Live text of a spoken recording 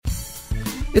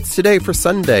It's today for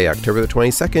Sunday, October the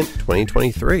 22nd,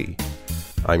 2023.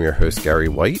 I'm your host, Gary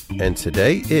White, and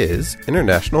today is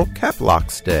International Cap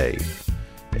Locks Day,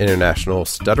 International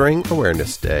Stuttering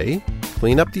Awareness Day,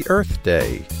 Clean Up the Earth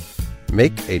Day,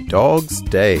 Make a Dog's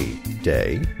Day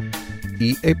Day,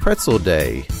 Eat a Pretzel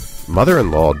Day,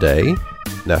 Mother-in-Law Day,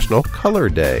 National Color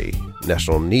Day,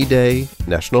 National Knee Day,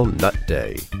 National Nut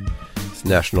Day. It's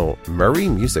National Murray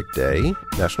Music Day,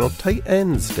 National Tight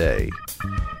Ends Day,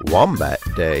 Wombat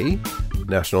Day,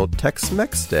 National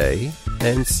Tex-Mex Day,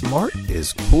 and Smart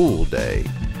is Cool Day.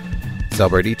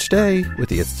 Celebrate each day with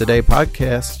the It's Today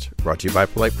podcast, brought to you by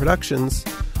Polite Productions.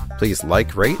 Please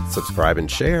like, rate, subscribe, and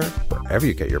share wherever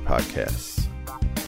you get your podcasts.